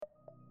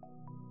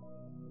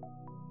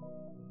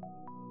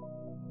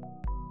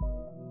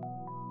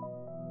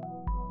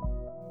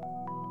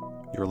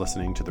You're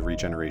listening to the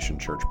Regeneration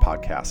Church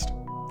podcast.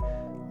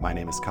 My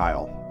name is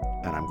Kyle,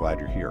 and I'm glad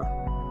you're here.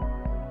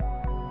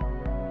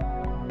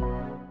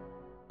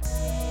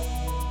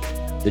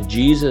 The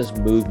Jesus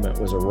movement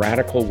was a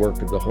radical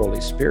work of the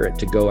Holy Spirit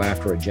to go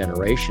after a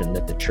generation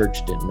that the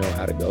church didn't know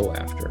how to go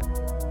after.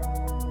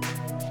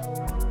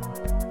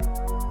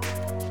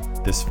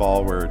 This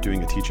fall, we're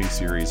doing a teaching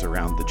series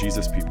around the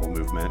Jesus People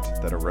movement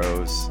that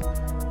arose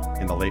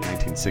in the late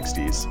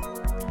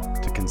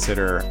 1960s to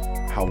consider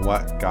how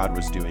what God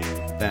was doing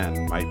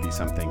then might be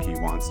something he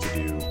wants to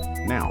do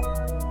now.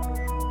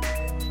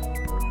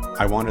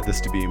 I wanted this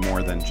to be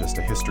more than just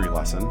a history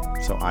lesson,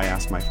 so I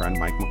asked my friend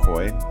Mike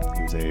McCoy,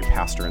 who's a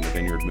pastor in the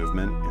Vineyard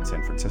movement in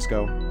San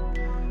Francisco,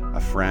 a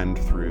friend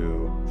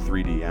through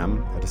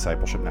 3DM, a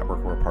discipleship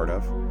network we're a part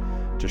of,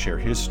 to share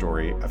his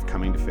story of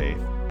coming to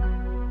faith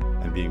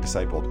and being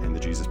discipled in the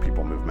Jesus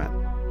People movement.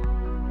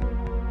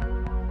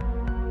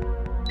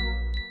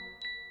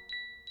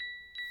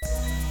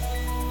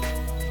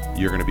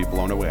 You're going to be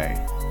blown away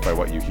by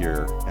what you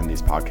hear in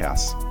these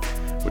podcasts,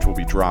 which will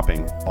be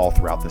dropping all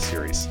throughout this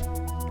series.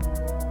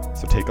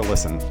 So take a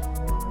listen.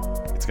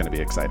 It's going to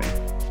be exciting.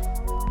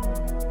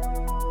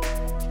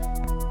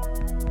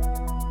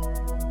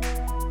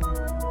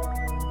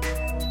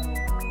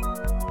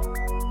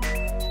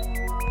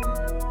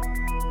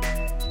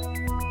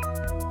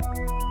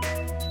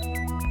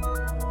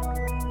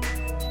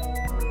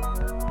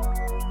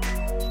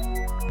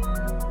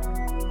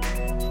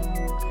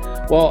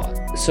 Well,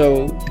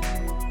 so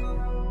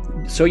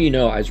you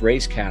know, I was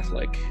raised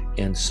Catholic,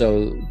 and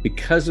so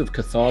because of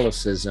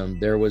Catholicism,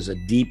 there was a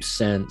deep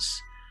sense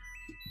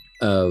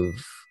of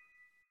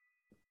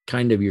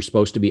kind of you're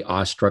supposed to be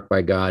awestruck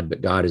by God,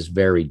 but God is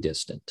very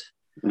distant,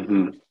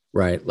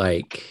 right?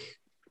 Like,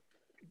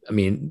 I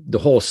mean, the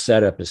whole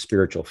setup is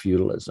spiritual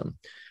feudalism.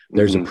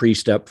 There's a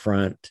priest up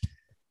front.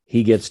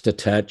 He gets to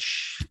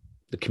touch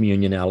the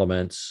communion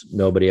elements.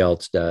 Nobody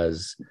else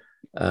does.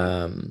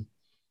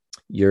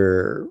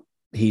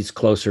 He's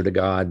closer to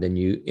God than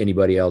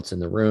anybody else in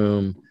the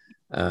room.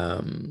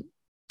 But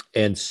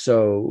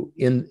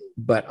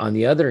on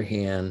the other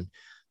hand,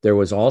 there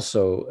was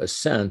also a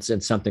sense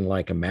in something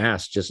like a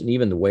mass, and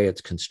even the way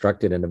it's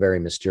constructed in a very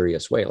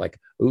mysterious way, like,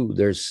 ooh,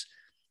 there's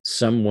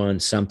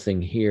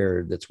something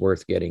here that's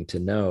worth getting to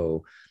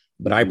know,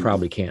 but I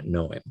probably can't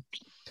know him.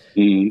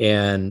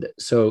 And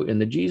so in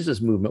the Jesus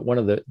movement, one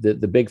of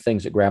the big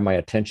things that grabbed my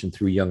attention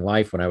through Young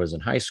Life when I was in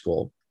high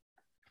school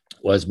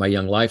was my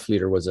Young Life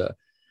leader was a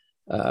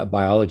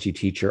biology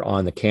teacher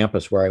on the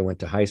campus where I went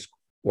to high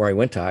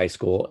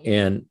school,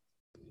 and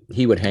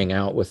he would hang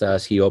out with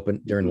us.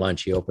 During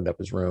lunch, he opened up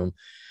his room.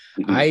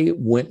 I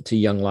went to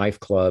Young Life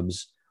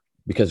clubs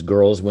because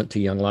girls went to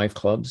Young Life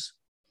clubs.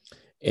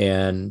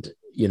 And,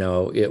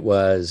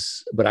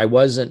 but I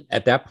wasn't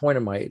at that point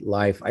in my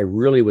life, I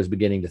really was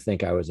beginning to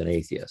think I was an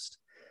atheist.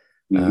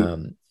 I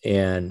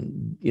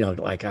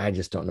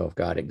just don't know if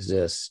God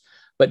exists.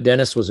 But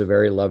Dennis was a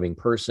very loving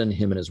person.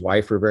 Him and his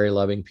wife were very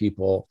loving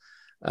people.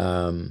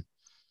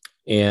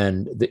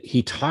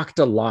 He talked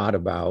a lot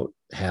about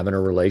having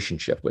a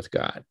relationship with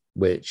God,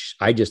 which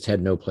I just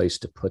had no place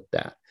to put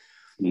that.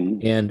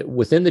 And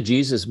within the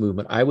Jesus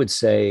movement, I would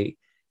say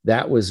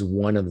that was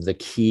one of the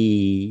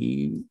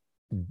key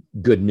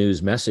good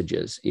news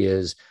messages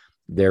is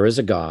there is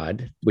a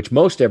God, which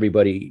most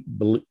everybody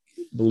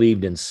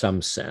believed in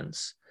some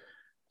sense.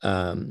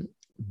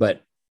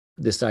 But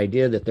this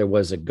idea that there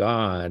was a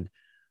God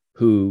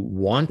who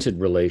wanted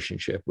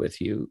relationship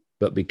with you,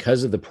 but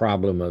because of the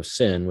problem of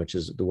sin, which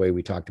is the way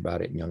we talked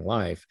about it in Young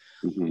Life,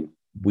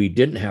 we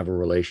didn't have a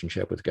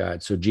relationship with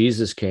God. So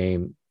Jesus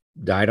came,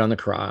 died on the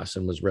cross,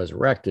 and was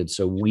resurrected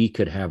so we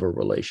could have a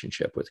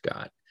relationship with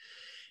God.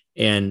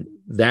 And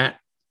that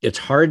it's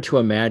hard to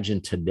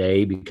imagine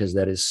today because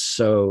that is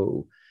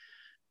so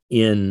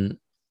in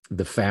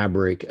the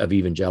fabric of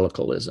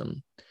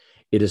evangelicalism.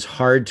 It is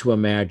hard to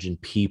imagine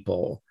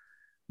people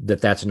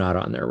that's not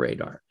on their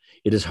radar.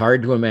 It is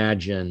hard to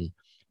imagine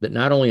that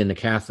not only in the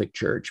Catholic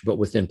Church, but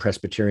within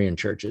Presbyterian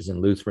churches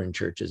and Lutheran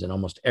churches and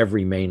almost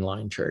every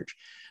mainline church,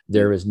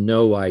 there is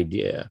no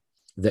idea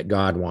that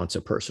God wants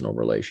a personal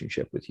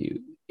relationship with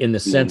you in the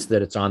sense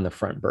that it's on the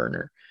front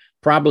burner.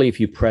 Probably if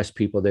you press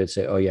people, they'd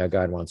say, oh yeah,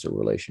 God wants a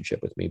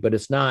relationship with me, but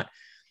it's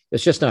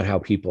just not how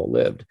people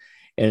lived.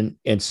 And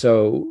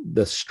so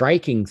the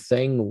striking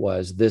thing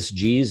was this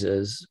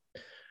Jesus,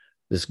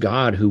 this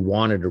God who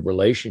wanted a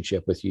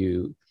relationship with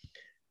you,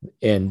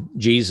 and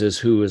Jesus,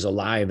 who is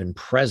alive and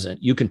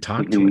present. You can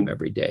talk to him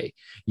every day.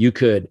 You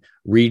could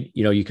read,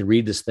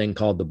 this thing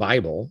called the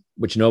Bible,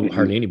 which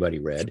hardly anybody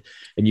read,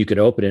 and you could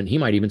open it and he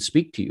might even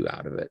speak to you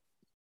out of it.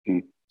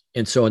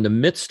 And so in the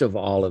midst of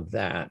all of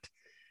that,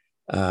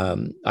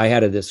 I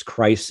had this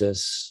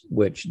crisis,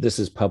 which this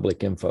is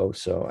public info,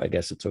 so I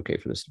guess it's okay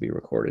for this to be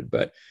recorded.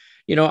 But,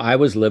 I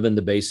was living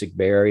the basic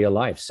Bay Area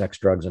life, sex,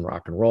 drugs, and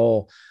rock and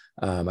roll.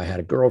 I had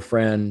a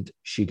girlfriend.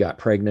 She got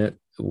pregnant.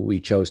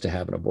 We chose to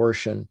have an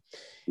abortion.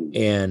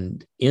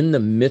 And in the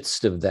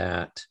midst of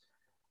that,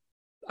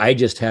 I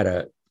just had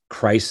a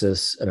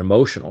crisis, an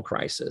emotional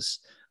crisis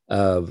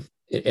of,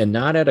 and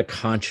not at a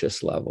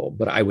conscious level,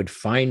 but I would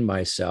find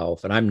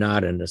myself, and I'm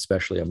not an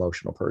especially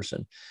emotional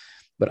person,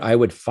 but I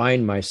would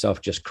find myself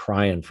just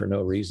crying for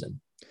no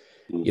reason,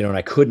 and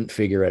I couldn't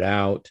figure it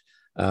out.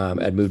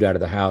 I'd moved out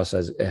of the house.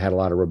 I had a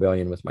lot of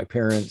rebellion with my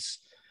parents.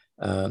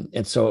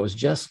 And so it was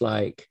just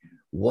like,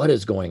 what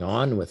is going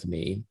on with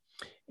me?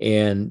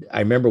 And I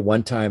remember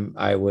one time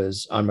I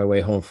was on my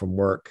way home from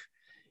work,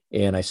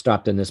 and I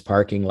stopped in this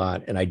parking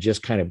lot, and I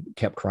just kind of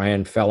kept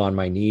crying, fell on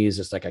my knees.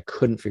 It's like I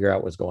couldn't figure out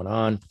what was going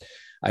on.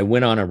 I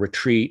went on a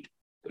retreat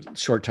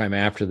short time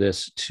after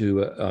this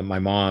to my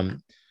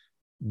mom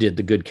did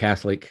the good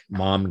Catholic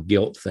mom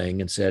guilt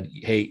thing and said,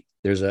 hey,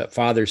 there's a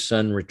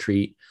father-son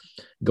retreat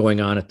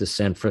going on at the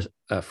San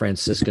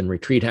Franciscan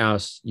retreat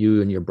house.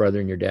 You and your brother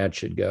and your dad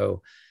should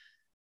go.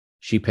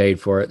 She paid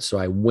for it. So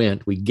I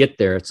went. We get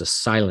there. It's a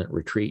silent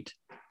retreat.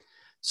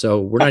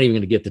 So we're not even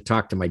going to get to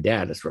talk to my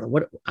dad.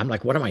 I'm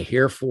like, what am I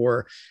here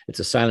for? It's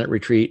a silent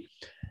retreat.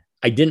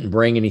 I didn't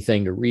bring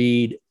anything to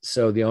read.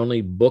 So the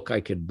only book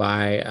I could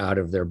buy out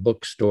of their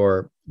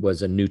bookstore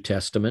was a New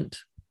Testament.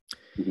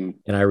 Mm-hmm.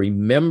 And I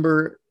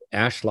remember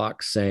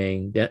Ashlock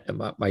saying,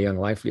 my young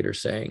life leader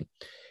saying,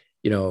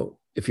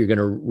 if you're going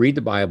to read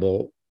the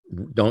Bible,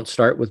 don't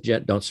start at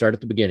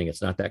the beginning.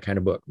 It's not that kind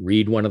of book.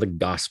 Read one of the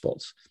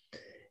Gospels.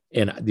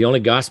 And the only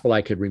gospel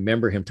I could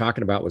remember him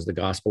talking about was the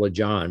Gospel of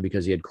John,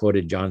 because he had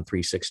quoted John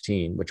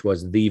 3:16, which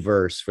was the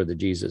verse for the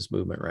Jesus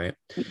movement, right?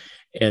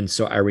 And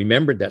so I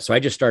remembered that. So I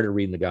just started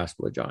reading the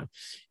Gospel of John.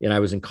 And I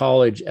was in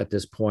college at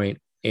this point,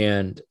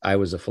 and I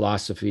was a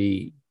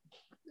philosophy,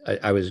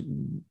 I was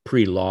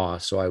pre-law,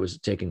 so I was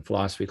taking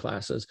philosophy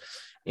classes.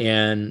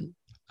 And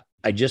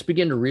I just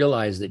began to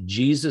realize that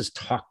Jesus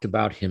talked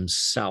about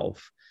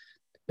himself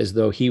as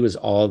though he was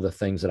all the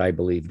things that I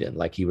believed in,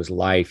 like he was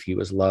life, he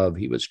was love,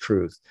 he was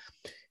truth.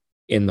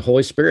 And the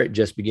Holy Spirit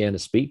just began to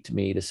speak to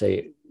me to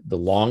say, the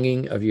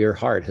longing of your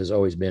heart has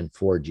always been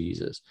for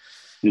Jesus.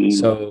 Mm-hmm.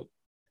 So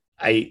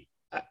I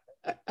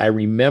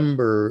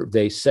remember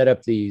they set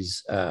up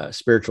these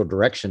spiritual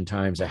direction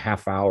times, a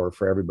half hour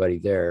for everybody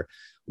there,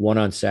 one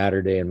on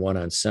Saturday and one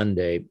on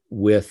Sunday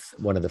with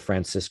one of the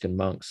Franciscan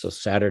monks. So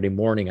Saturday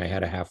morning, I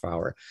had a half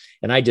hour,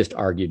 and I just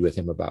argued with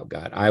him about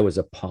God. I was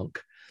a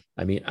punk.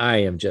 I mean,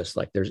 I am just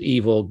like, there's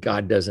evil,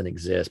 God doesn't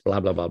exist,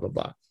 blah, blah, blah, blah,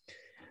 blah.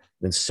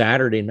 Then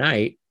Saturday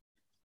night,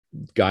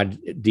 God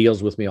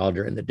deals with me all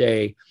during the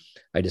day.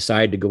 I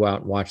decided to go out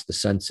and watch the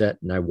sunset,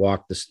 and I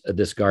walked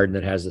this garden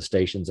that has the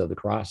Stations of the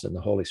Cross, and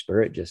the Holy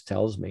Spirit just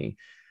tells me,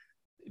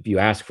 if you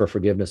ask for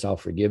forgiveness, I'll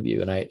forgive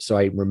you. And so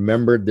I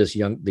remembered the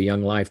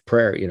young life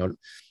prayer,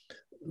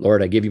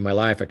 Lord, I give you my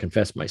life. I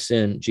confess my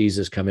sin.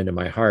 Jesus, come into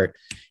my heart.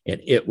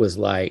 And it was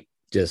like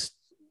just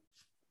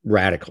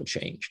radical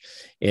change.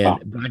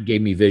 And God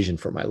gave me vision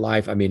for my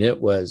life. I mean, it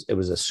was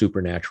a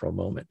supernatural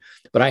moment,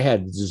 but I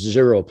had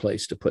zero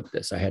place to put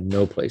this. I had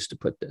no place to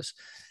put this.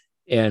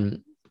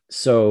 And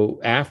so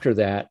after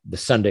that, the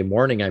Sunday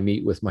morning, I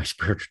meet with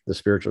the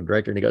spiritual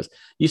director, and he goes,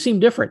 you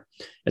seem different.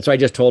 And so I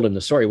just told him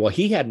the story. Well,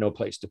 he had no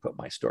place to put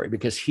my story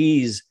because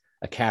he's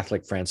a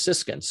Catholic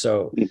Franciscan.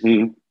 So,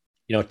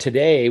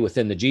 today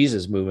within the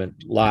Jesus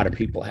movement, a lot of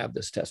people have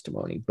this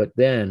testimony, but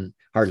then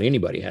hardly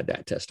anybody had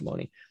that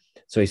testimony.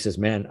 So he says,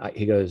 man,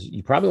 he goes,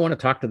 you probably want to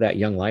talk to that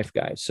Young Life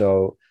guy.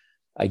 So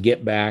I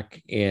get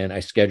back and I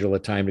schedule a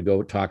time to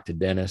go talk to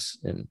Dennis,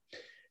 and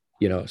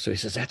so he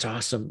says, that's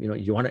awesome.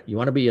 You want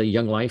to be a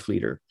Young Life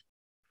leader.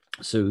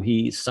 So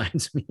he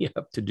signs me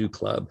up to do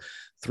club.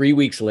 3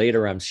 weeks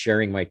later, I'm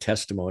sharing my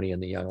testimony in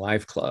the Young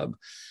Life Club.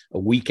 A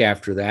week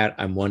after that,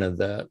 I'm one of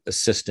the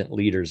assistant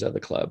leaders of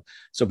the club.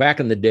 So back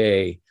in the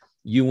day,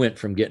 you went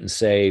from getting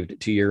saved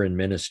to you're in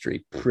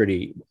ministry for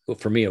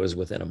me, it was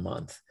within a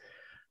month.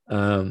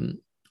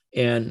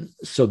 And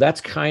so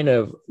that's kind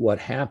of what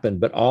happened.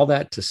 But all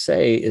that to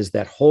say is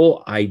that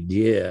whole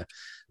idea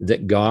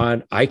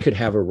that I could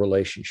have a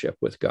relationship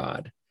with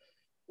God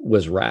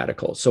was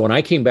radical. So when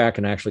I came back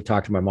and actually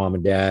talked to my mom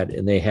and dad,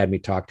 and they had me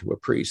talk to a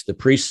priest, the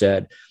priest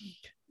said,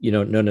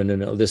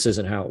 no, this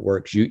isn't how it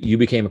works. You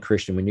became a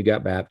Christian when you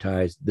got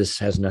baptized. This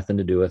has nothing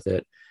to do with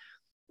it.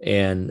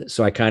 And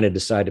so I kind of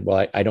decided,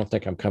 well, I don't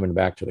think I'm coming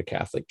back to the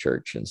Catholic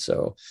Church. And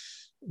so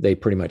they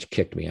pretty much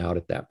kicked me out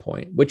at that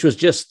point, which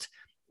was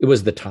it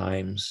was the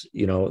times,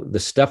 the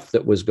stuff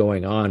that was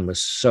going on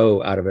was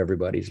so out of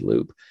everybody's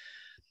loop.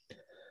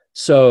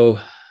 So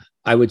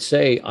I would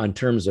say, on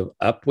terms of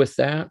up with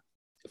that,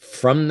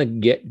 from the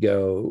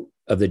get-go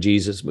of the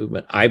Jesus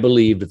movement, I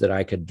believed that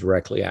I could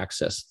directly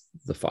access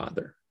the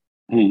Father,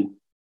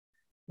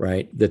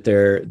 right?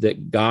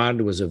 That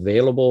God was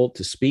available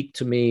to speak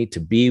to me,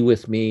 to be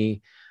with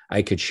me.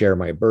 I could share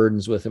my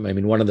burdens with him. I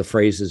mean, one of the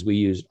phrases we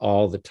use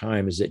all the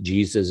time is that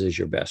Jesus is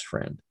your best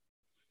friend.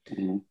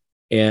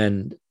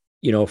 And,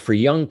 for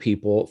young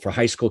people, for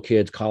high school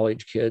kids,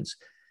 college kids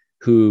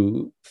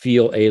who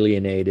feel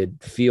alienated,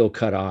 feel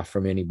cut off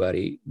from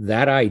anybody,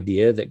 that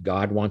idea that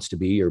God wants to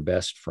be your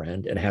best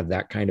friend and have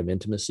that kind of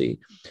intimacy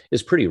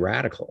is pretty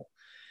radical.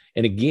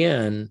 And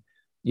again,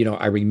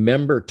 I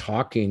remember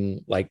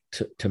talking like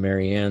to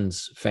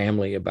Marianne's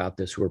family about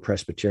this, who were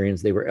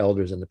Presbyterians. They were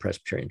elders in the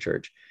Presbyterian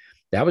church.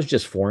 That was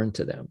just foreign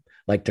to them.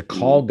 Like, to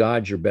call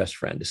God your best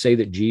friend, to say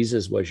that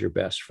Jesus was your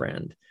best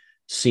friend,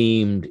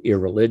 seemed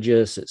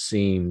irreligious. It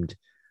seemed,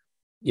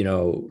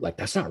 like,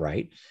 that's not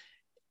right.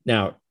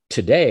 Now,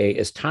 today,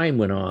 as time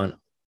went on,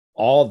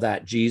 all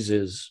that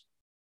Jesus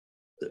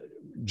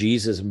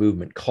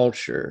movement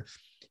culture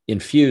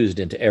infused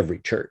into every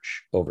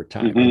church over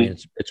time. I mean,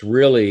 it's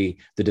really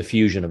the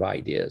diffusion of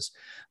ideas.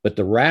 But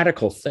the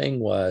radical thing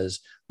was,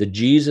 the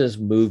Jesus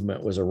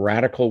movement was a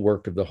radical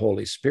work of the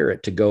Holy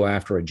Spirit to go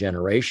after a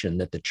generation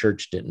that the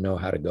church didn't know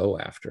how to go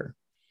after.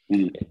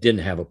 It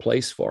didn't have a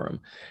place for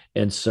them.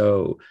 And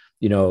so,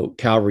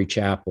 Calvary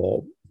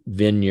Chapel,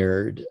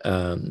 Vineyard,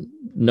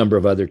 number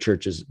of other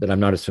churches that I'm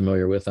not as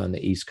familiar with on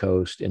the East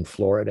Coast, in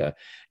Florida,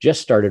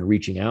 just started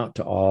reaching out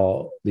to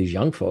all these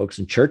young folks,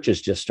 and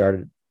churches just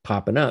started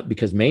popping up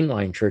because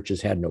mainline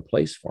churches had no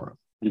place for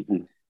them.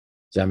 Does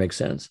that make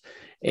sense?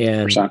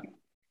 And 100%.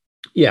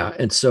 Yeah.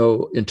 And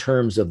so in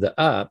terms of the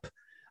up,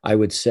 I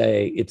would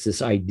say it's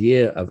this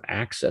idea of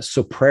access.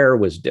 So prayer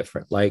was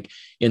different. Like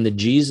in the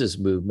Jesus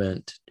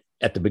movement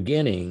at the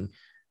beginning,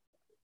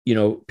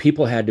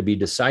 people had to be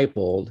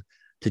discipled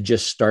to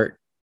just start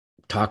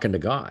talking to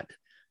God,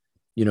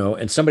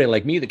 and somebody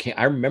like me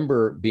I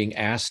remember being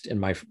asked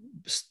the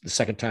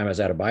second time I was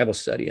at a Bible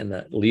study, and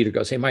the leader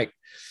goes, "Hey, Mike,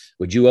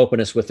 would you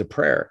open us with a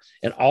prayer?"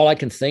 And all I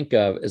can think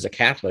of as a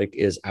Catholic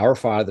is Our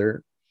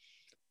Father,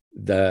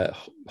 the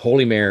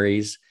Holy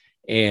Marys,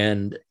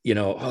 and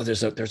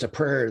there's a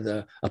prayer,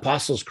 the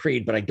Apostles'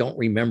 Creed, but I don't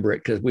remember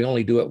it because we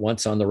only do it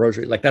once on the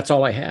rosary. Like, that's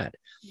all I had.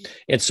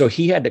 And so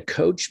he had to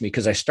coach me,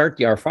 because I start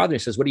the Our Father. He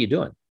says, "What are you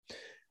doing?"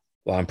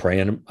 "Well, I'm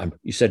praying."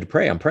 You said to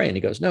pray. "I'm praying."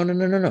 He goes,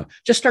 No.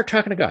 Just start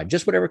talking to God.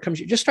 Just whatever comes.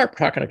 Just start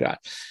talking to God.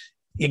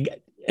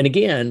 And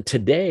again,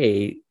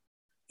 today,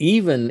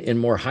 even in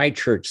more high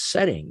church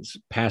settings,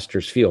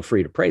 pastors feel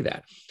free to pray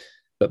that.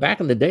 But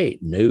back in the day,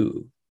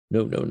 no.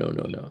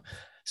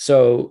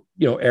 So,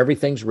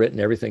 everything's written,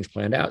 everything's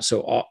planned out.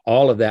 So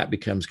all of that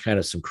becomes kind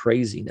of some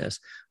craziness,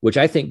 which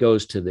I think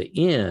goes to the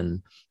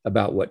end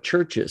about what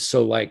church is.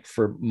 So like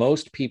for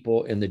most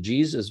people in the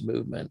Jesus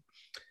movement,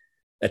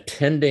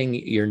 attending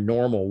your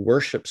normal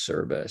worship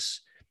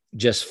service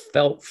just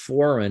felt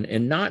foreign,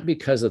 and not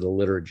because of the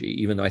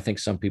liturgy, even though I think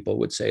some people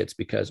would say it's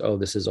because,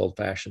 this is old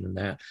fashioned and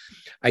that.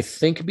 I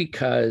think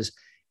because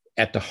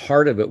at the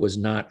heart of it was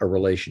not a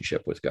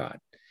relationship with God.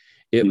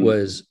 It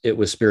was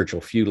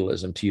spiritual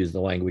feudalism, to use the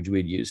language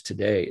we'd use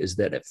today, is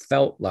that it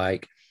felt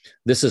like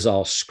this is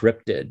all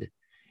scripted,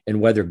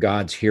 and whether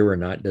God's here or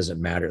not doesn't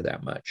matter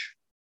that much.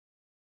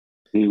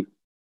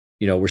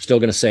 We're still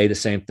going to say the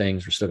same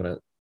things. We're still going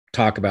to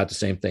talk about the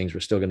same things.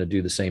 We're still going to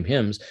do the same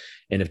hymns.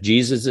 And if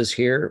Jesus is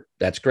here,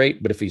 that's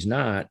great. But if he's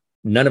not,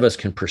 none of us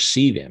can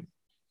perceive him.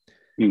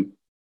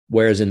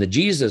 Whereas in the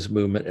Jesus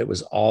movement, it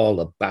was all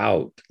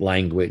about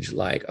language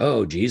like,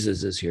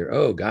 Jesus is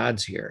here.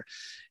 God's here.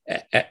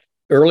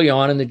 Early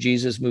on in the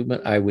Jesus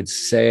movement, I would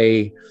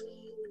say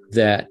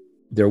that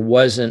there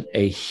wasn't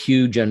a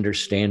huge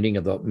understanding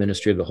of the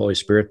ministry of the Holy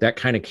Spirit. That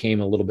kind of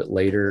came a little bit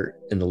later,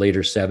 in the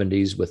later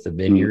 70s, with the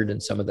Vineyard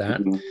and some of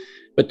that.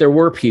 But there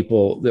were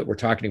people that were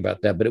talking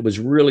about that, but it was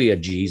really a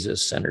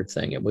Jesus-centered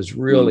thing. It was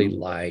really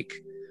like,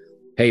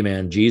 hey,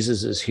 man,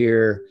 Jesus is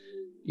here.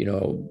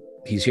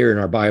 He's here in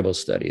our Bible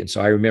study. And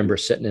so I remember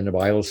sitting in a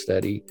Bible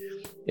study,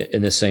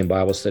 in this same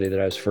Bible study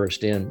that I was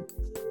first in,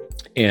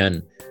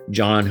 and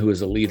John, who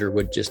is a leader,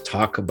 would just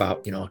talk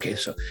about, okay,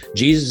 so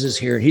Jesus is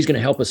here. He's going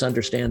to help us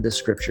understand this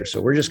scripture.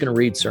 So we're just going to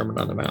read Sermon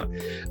on the Mount.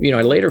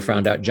 I later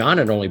found out John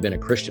had only been a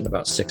Christian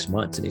about 6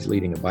 months, and he's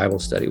leading a Bible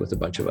study with a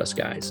bunch of us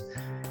guys,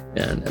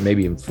 and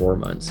maybe even 4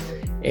 months.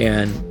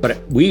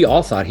 But we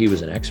all thought he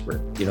was an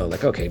expert,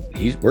 like, okay,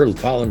 we're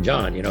following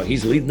John,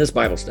 he's leading this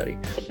Bible study.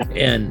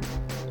 And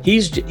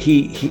he's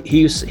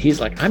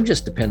like, I'm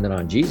just dependent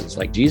on Jesus.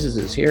 Like, Jesus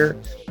is here.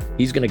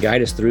 He's going to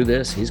guide us through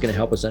this. He's going to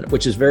help us,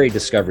 which is very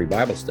Discovery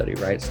Bible study,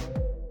 right?